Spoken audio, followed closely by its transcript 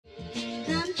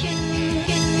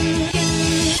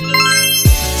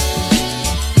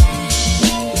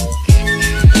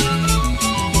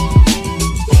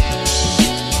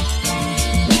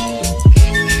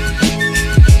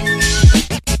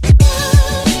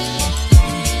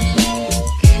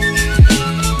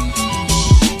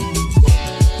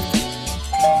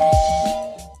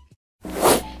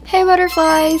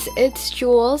guys, it's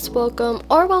Jules. Welcome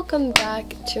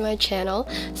back to my channel.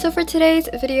 So for today's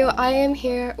video, I am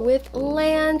here with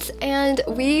Lance and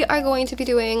we are going to be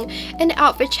doing an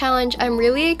outfit challenge. I'm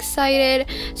really excited.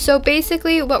 So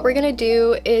basically what we're gonna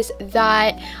do is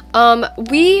that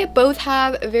we both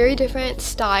have very different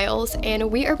styles and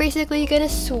we are basically gonna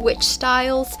switch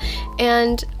styles,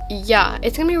 and yeah,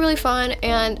 it's gonna be really fun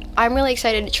and I'm really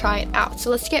excited to try it out. So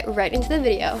let's get right into the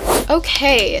video.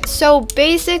 Okay, so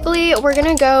basically we're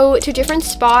gonna go to different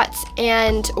spots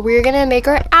and we're gonna make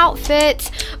our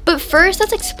outfits, but first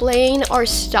let's explain our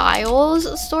styles,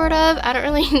 sort of. I don't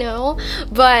really know,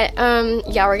 but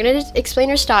yeah, we're gonna just explain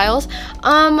our styles.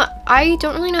 I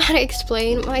don't really know how to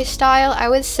explain my style. I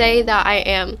would say that I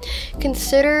am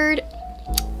considered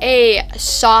a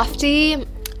softie.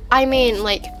 I mean,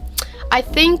 like, I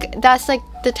think that's like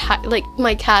the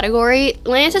my category.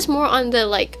 Lance is more on the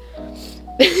like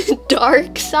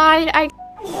dark side, I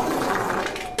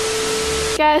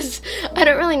guess. I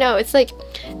don't really know. It's like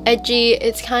edgy.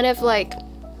 It's kind of like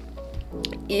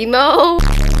emo.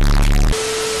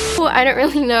 I don't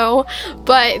really know,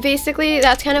 but basically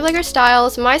that's kind of like our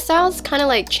styles. My styles kind of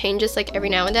like changes like every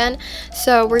now and then,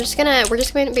 so we're just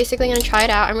basically gonna try it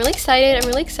out. I'm really excited.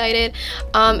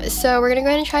 So we're gonna go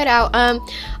ahead and try it out.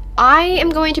 I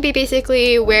am going to be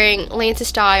basically wearing Lance's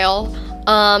style,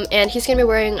 and he's gonna be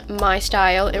wearing my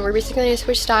style, and we're basically gonna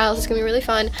switch styles. It's gonna be really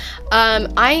fun.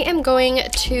 I am going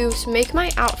to make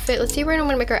my outfit. Let's see where I'm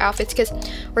gonna make our outfits, because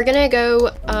we're gonna go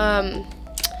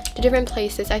to different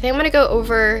places. I think I'm gonna go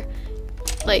over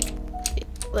like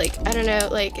I don't know,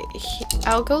 like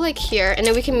I'll go like here, and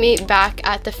then we can meet back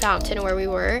at the fountain where we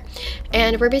were,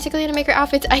 and we're basically gonna make our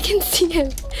outfits. I can see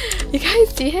him. You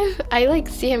guys see him? I like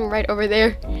see him right over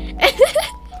there.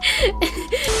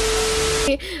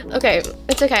 Okay,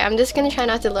 it's okay. I'm just gonna try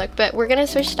not to look, but we're gonna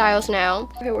switch styles now.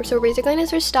 Okay, so we're basically gonna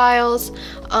switch styles.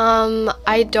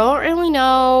 I don't really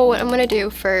know what I'm gonna do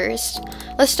first.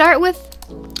 Let's start with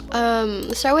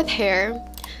hair.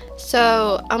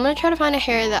 So I'm gonna try to find a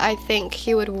hair that I think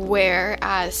he would wear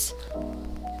as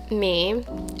me.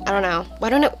 I don't know. What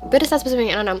does that supposed to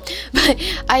mean? I don't know. But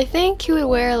I think he would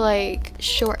wear like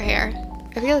short hair.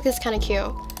 I feel like it's kind of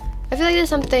cute. I feel like there's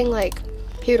something like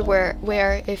he would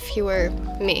wear if he were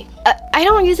me. I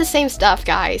don't use the same stuff,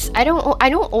 guys. I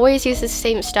don't always use the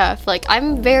same stuff. Like I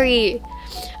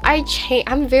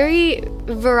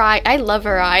love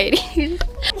variety.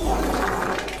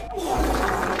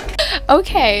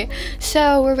 Okay,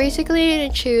 so we're basically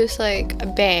gonna choose like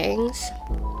bangs.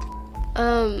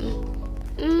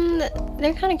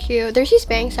 They're kind of cute. There's these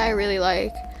bangs I really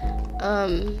like.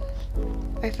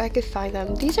 If I could find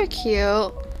them. These are cute.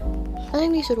 I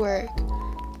think these would work.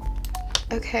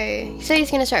 Okay, he said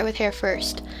he's gonna start with hair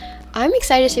first. I'm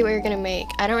excited to see what you're gonna make.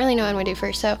 I don't really know what I'm gonna do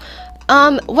first. So,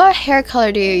 what hair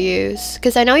color do you use?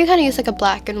 Because I know you kind of use like a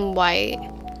black and white.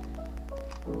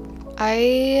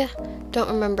 I don't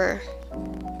remember.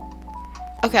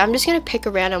 Okay, I'm just gonna pick a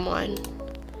random one.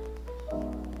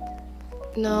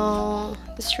 No,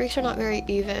 the streaks are not very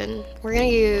even. We're gonna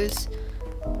use,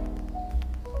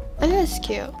 I think this is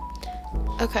cute.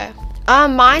 Okay.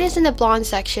 Mine is in the blonde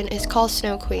section. It's called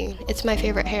Snow Queen. It's my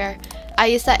favorite hair. I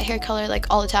use that hair color like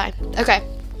all the time. Okay.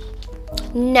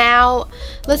 Now,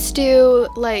 let's do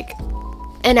like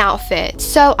an outfit.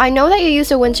 So I know that you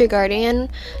use a Winter Guardian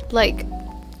like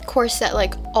corset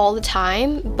like all the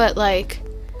time, but like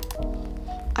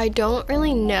I don't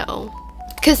really know,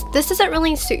 because this doesn't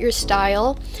really suit your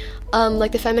style.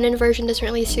 Like the feminine version doesn't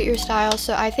really suit your style,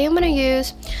 so I think I'm gonna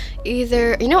use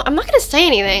either, you know, I'm not gonna say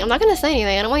anything. I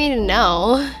don't want you to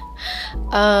know.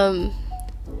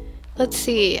 Let's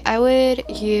see, I think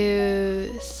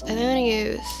I'm gonna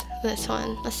use this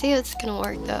one. Let's see if it's gonna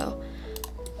work though.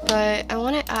 But I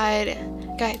want to add,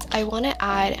 guys,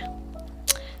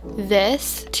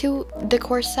 this to the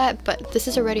corset, but this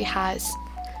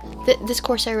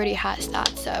corset already has that.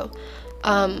 So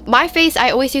my face, I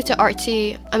always use I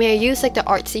use like the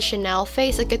artsy Chanel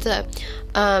face, like it's a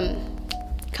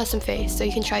custom face, so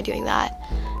you can try doing that.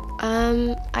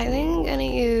 I think I'm gonna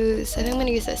use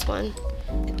this one.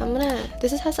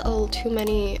 This has a little too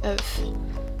many of,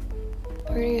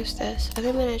 we're gonna use this. I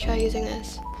think I'm gonna try using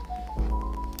this.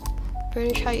 We're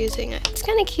gonna try using it. It's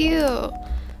kind of cute.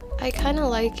 I kind of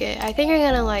like it. I think you're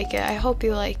gonna like it. I hope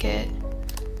you like it.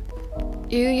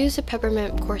 You use a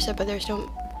peppermint corset, but there's no...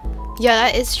 Yeah,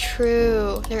 that is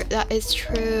true. That is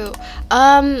true.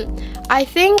 I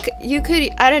think you could,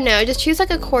 I don't know, just choose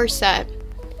like a corset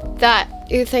that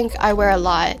you think I wear a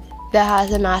lot that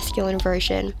has a masculine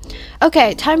version.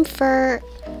 Okay, time for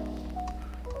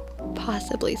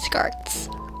possibly skirts.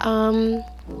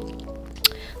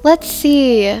 Let's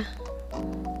see.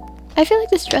 I feel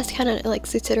like this dress kind of like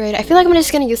suits it right. I feel like I'm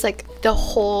just gonna use like the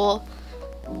whole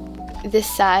this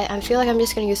set. I feel like I'm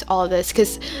just gonna use all of this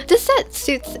because this set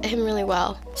suits him really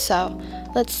well. So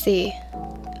let's see.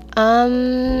 I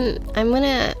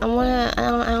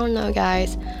don't know,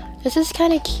 guys. This is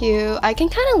kind of cute. I can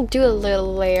kind of do a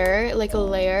little layer, like a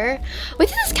layer. Wait,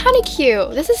 this is kind of cute.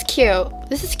 This is cute.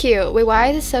 This is cute. Wait, why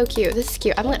is this so cute? This is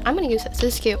cute. I'm gonna use this.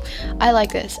 This is cute. I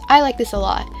like this. I like this a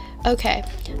lot. Okay.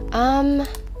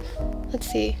 Let's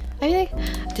see. I think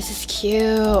this is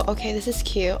cute. Okay, this is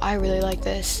cute. I really like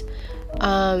this.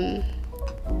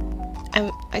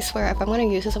 I swear, if I'm gonna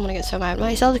use this, I'm gonna get so mad at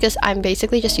myself because I'm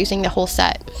basically just using the whole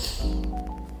set.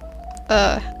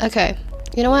 Okay.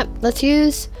 You know what? Let's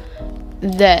use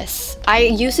this. I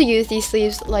used to use these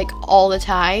sleeves like all the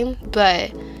time,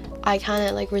 but I kind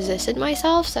of like resisted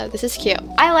myself, so this is cute.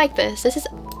 I like this. This is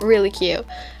really cute.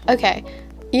 Okay,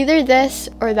 either this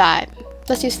or that.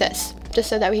 Let's use this, just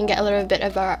so that we can get a little bit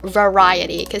of a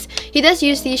variety, because he does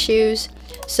use these shoes,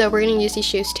 so we're gonna use these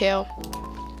shoes too.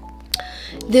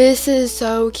 This is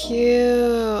so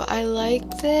cute. I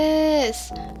like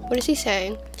this. What is he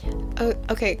saying? Oh,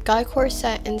 okay, got a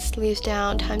corset and sleeves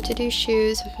down. Time to do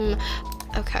shoes.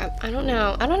 Okay, I don't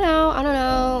know.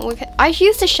 I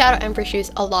use the Shadow Empress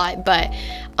shoes a lot, but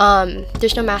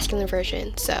there's no masculine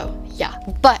version, so yeah.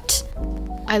 But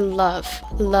I love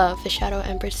the Shadow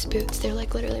Empress boots. They're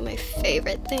like literally my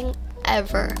favorite thing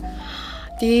ever.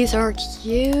 These are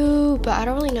cute, but I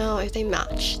don't really know if they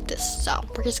match this, so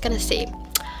we're just gonna see.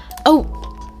 Oh,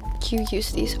 you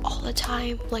use these all the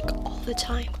time, like all the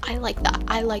time. I like that.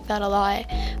 I like that a lot,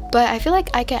 but I feel like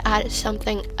I could add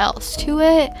something else to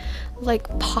it, like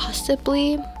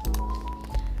possibly.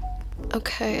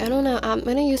 Okay, I don't know. I'm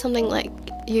gonna use something like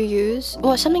you use,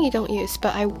 well, something you don't use,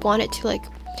 but I want it to like,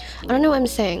 I don't know what I'm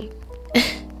saying.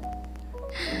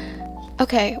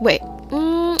 Okay, wait.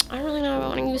 I don't really know if I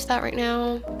want to use that right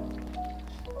now.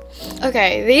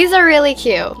 Okay, these are really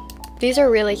cute. These are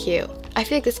really cute. I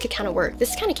feel like this could kind of work. This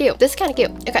is kind of cute. This is kind of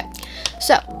cute. Okay,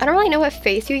 so I don't really know what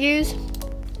face you use.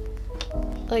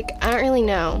 Like, I don't really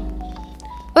know.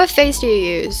 What face do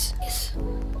you use?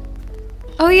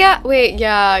 Oh yeah, wait,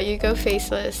 yeah, you go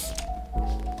faceless.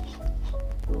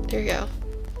 There we go.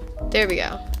 There we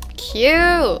go.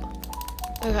 Cute.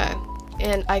 Okay,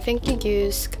 and I think you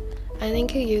use a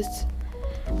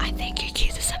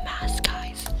mask,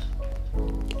 guys.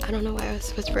 I don't know why I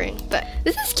was whispering, but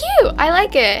this is cute. I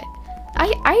like it.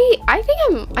 I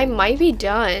think I might be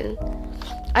done.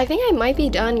 I think I might be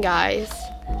done, guys.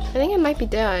 I think I might be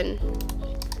done.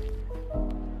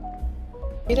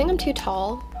 You think I'm too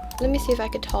tall? Let me see if I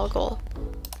could toggle.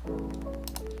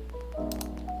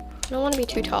 I don't want to be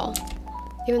too tall,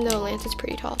 even though Lance is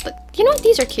pretty tall. But you know what?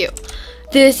 These are cute.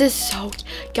 This is so,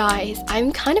 guys,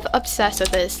 I'm kind of obsessed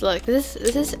with this. Look, this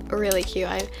is really cute.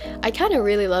 I kind of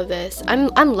really love this.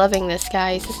 I'm loving this,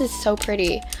 guys. This is so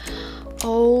pretty.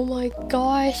 Oh my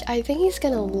gosh, I think he's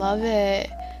gonna love it.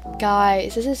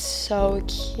 Guys, this is so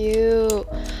cute.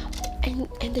 And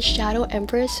the Shadow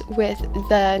Empress with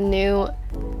the new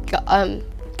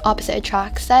opposite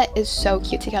attract set is so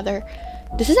cute together.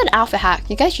 This is an outfit hack.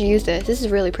 You guys should use this. This is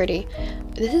really pretty.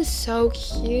 This is so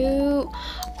cute.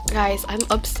 Guys, I'm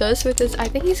obsessed with this. I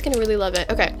think he's gonna really love it.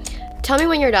 Okay, tell me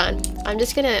when you're done. I'm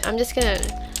just going to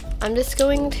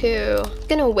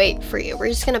wait for you. We're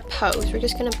just gonna pose. We're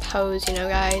just gonna pose, you know,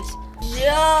 guys.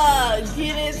 Yeah,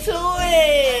 get into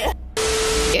it.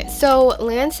 Okay, so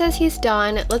Lance says he's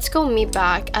done. Let's go meet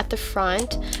back at the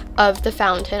front of the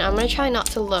fountain. I'm gonna try not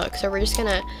to look, so we're just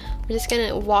gonna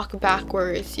walk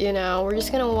backwards, you know. We're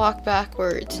just gonna walk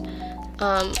backwards.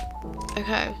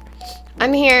 Okay,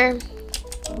 I'm here.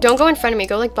 Don't go in front of me,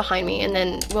 go like behind me, and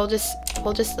then we'll just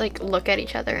like look at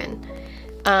each other, and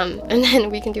then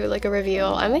we can do like a reveal.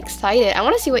 I'm excited. I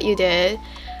want to see what you did.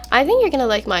 I think you're gonna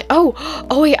like my, oh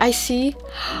wait, I see.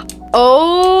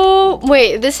 Oh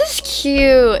wait, this is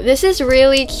cute. This is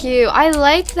really cute. I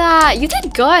like that. You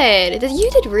did good.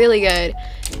 You did really good.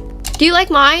 Do you like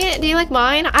mine? Do you like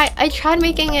mine? I tried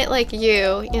making it like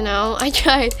you know. I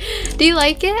tried. Do you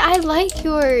like it? I like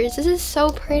yours. This is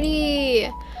so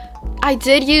pretty. I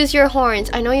did use your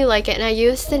horns. I know you like it, and I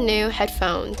used the new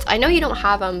headphones. I know you don't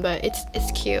have them, but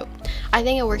it's cute. I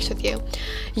think it works with you.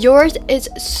 Yours is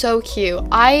so cute.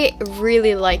 I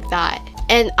really like that.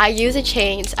 And I use the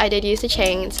chains. I did use the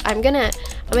chains. I'm gonna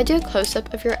do a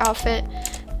close-up of your outfit.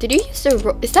 Did you use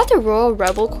is that the Royal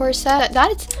Rebel corset?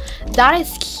 That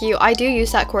is cute. I do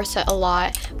use that corset a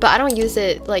lot, but I don't use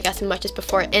it like as much as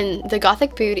before. And the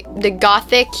gothic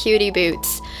cutie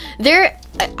boots.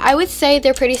 I would say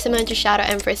they're pretty similar to Shadow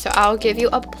Empress, so I'll give you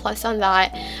a plus on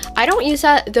that. I don't use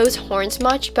those horns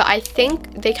much, but I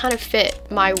think they kind of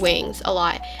fit my wings a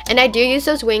lot, and I do use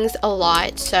those wings a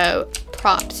lot, so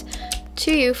props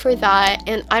to you for that.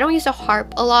 And I don't use a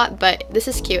harp a lot, but this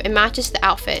is cute. It matches the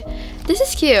outfit. This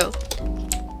is cute.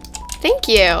 Thank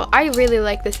you. I really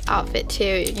like this outfit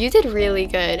too. You did really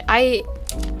good. I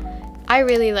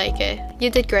really like it. You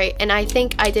did great, and I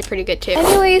think I did pretty good too.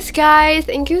 Anyways, guys,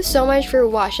 thank you so much for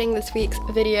watching this week's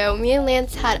video. Me and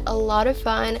Lance had a lot of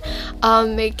fun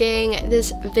making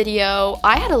this video.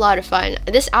 I had a lot of fun.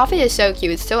 This outfit is so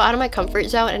cute. It's so out of my comfort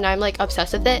zone, and I'm like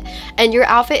obsessed with it. And your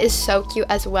outfit is so cute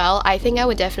as well. I think I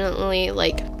would definitely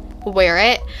like wear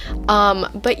it.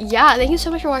 But yeah, thank you so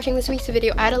much for watching this week's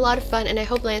video. I had a lot of fun, and I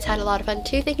hope Lance had a lot of fun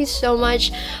too. Thank you so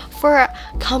much for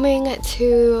coming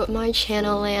to my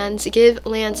channel, Lance. Give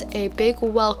Lance a big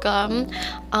welcome.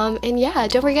 And yeah,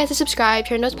 don't forget to subscribe,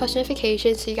 turn those post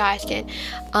notifications so you guys can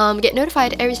get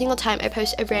notified every single time I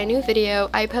post a brand new video.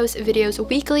 I post videos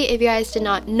weekly if you guys did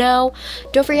not know.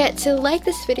 Don't forget to like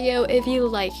this video if you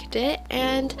liked it,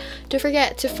 and don't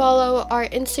forget to follow our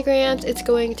Instagrams. It's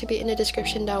going to be in the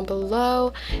description down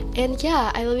below. And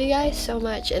yeah, I love you guys so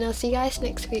much, and I'll see you guys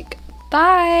next week.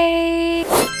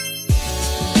 Bye.